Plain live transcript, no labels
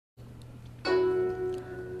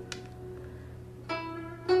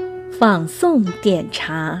仿宋点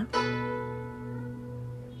茶。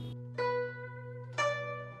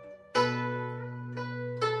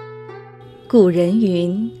古人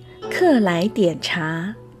云：客来点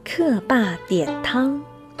茶，客罢点汤。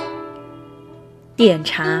点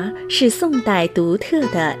茶是宋代独特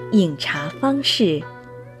的饮茶方式，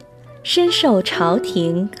深受朝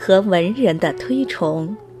廷和文人的推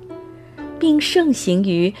崇，并盛行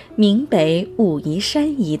于闽北武夷山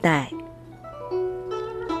一带。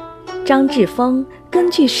张志峰根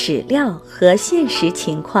据史料和现实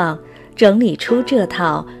情况，整理出这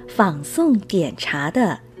套仿宋点茶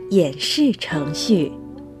的演示程序。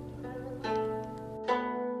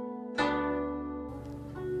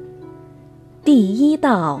第一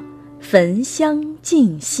道，焚香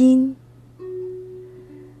静心。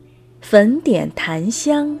焚点檀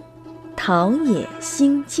香，陶冶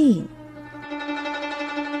心境。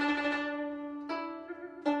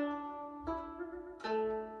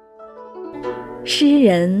诗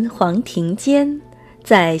人黄庭坚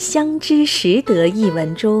在《香知识得》一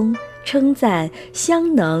文中称赞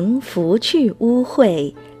香能拂去污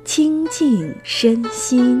秽，清净身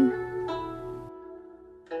心。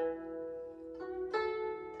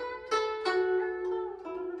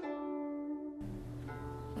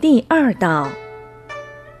第二道，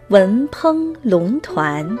文烹龙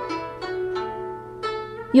团。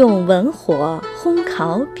用文火烘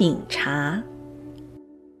烤饼茶。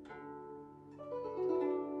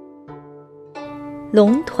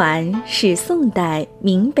龙团是宋代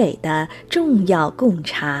闽北的重要贡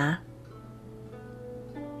茶。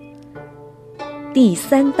第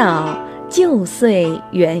三道，臼碎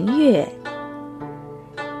圆月。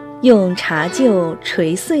用茶臼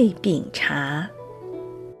捶碎饼茶。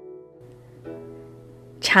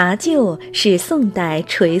茶臼是宋代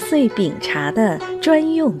捶碎饼茶的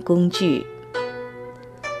专用工具。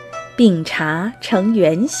饼茶呈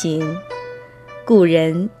圆形，古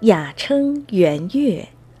人雅称圆月。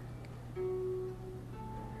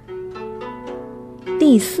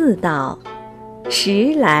第四道，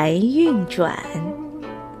时来运转。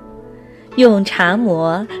用茶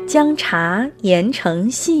磨将茶研成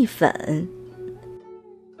细粉。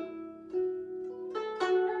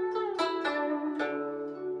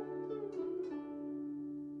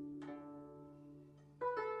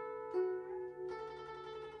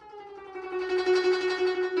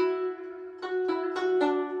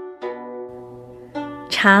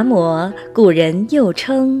茶磨古人又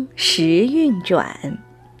称时运转，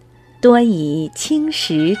多以青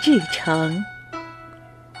石制成。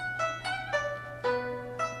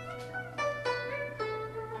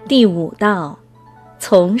第五道，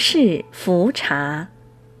从事拂茶。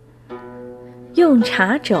用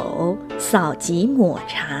茶肘扫及抹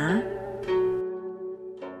茶。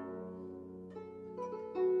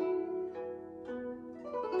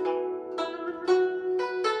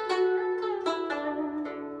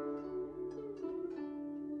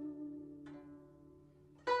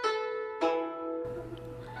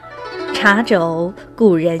茶肘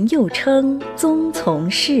古人又称宗从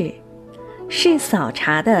事，是扫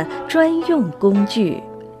茶的专用工具。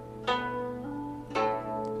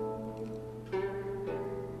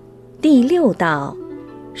第六道，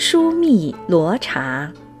疏密罗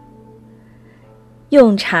茶。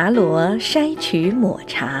用茶罗筛取抹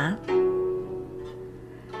茶。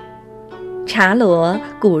茶罗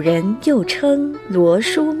古人又称罗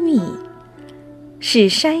疏密，是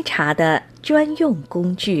筛茶的专用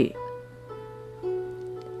工具。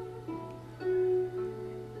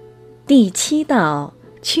第七道，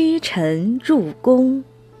屈尘入宫。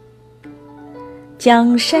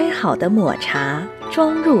将筛好的抹茶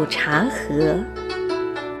装入茶盒。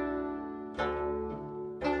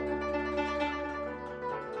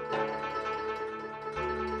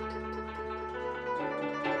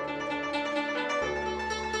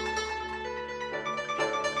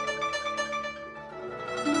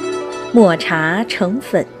抹茶呈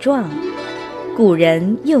粉状，古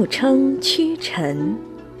人又称屈尘。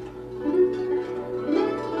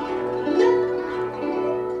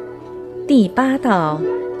第八道，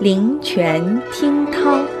灵泉听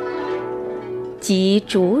涛，即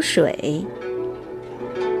煮水。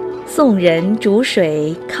宋人煮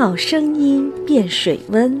水靠声音辨水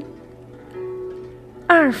温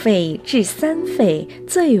，2沸至3沸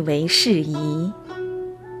最为适宜。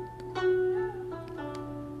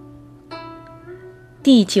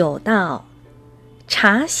第九道，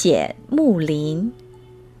茶筅木淋。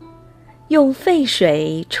用沸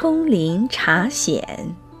水冲淋茶筅。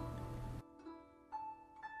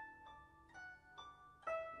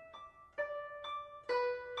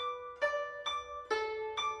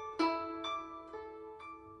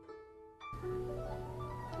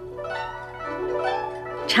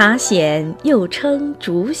茶筅又称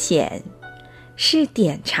竹筅，是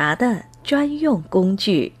点茶的专用工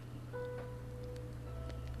具。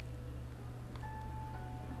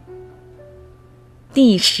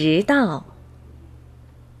第10道，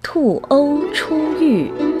兔鸥出浴，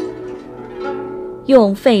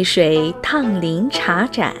用沸水烫淋茶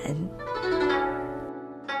盏。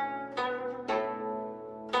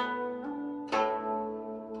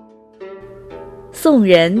宋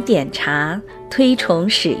人点茶推崇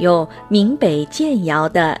使用闽北建窑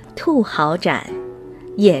的兔毫盏，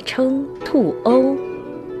也称兔鸥。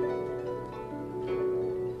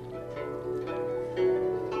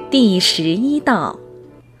第11道，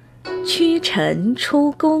屈臣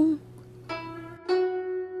出宫，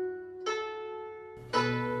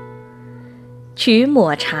取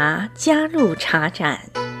抹茶加入茶盏。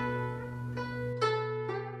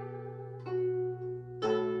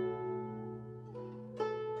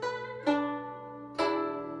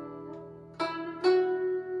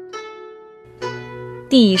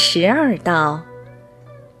第12道，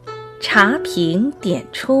茶瓶点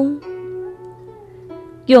冲，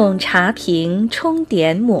用茶瓶冲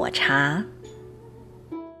点抹茶。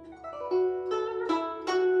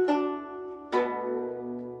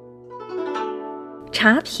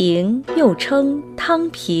茶瓶又称汤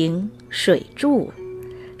瓶、水柱，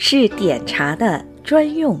是点茶的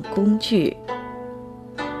专用工具。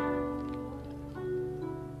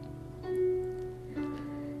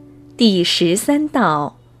第13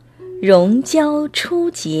道，溶胶出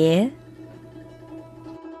结，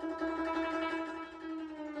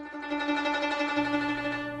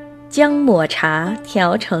将抹茶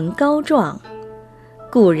调成膏状，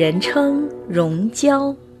古人称溶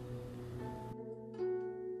胶。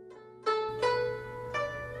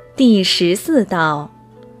第14道，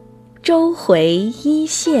周回一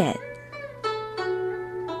线，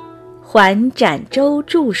还盏周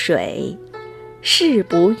注水，事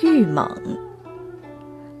不遇猛，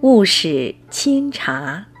勿使亲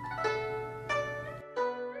茶。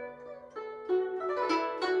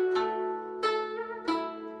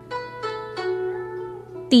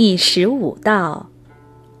第15道，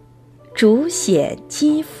竹筅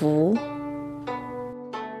击服，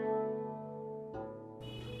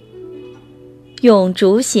用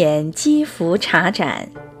竹筅击服茶盏，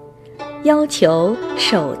要求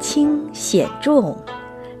手轻显重，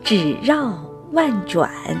只绕万转。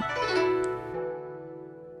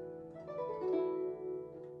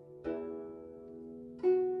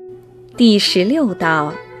第16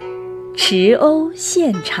道，持瓯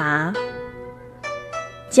献茶，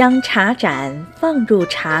将茶盏放入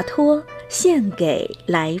茶托，献给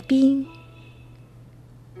来宾。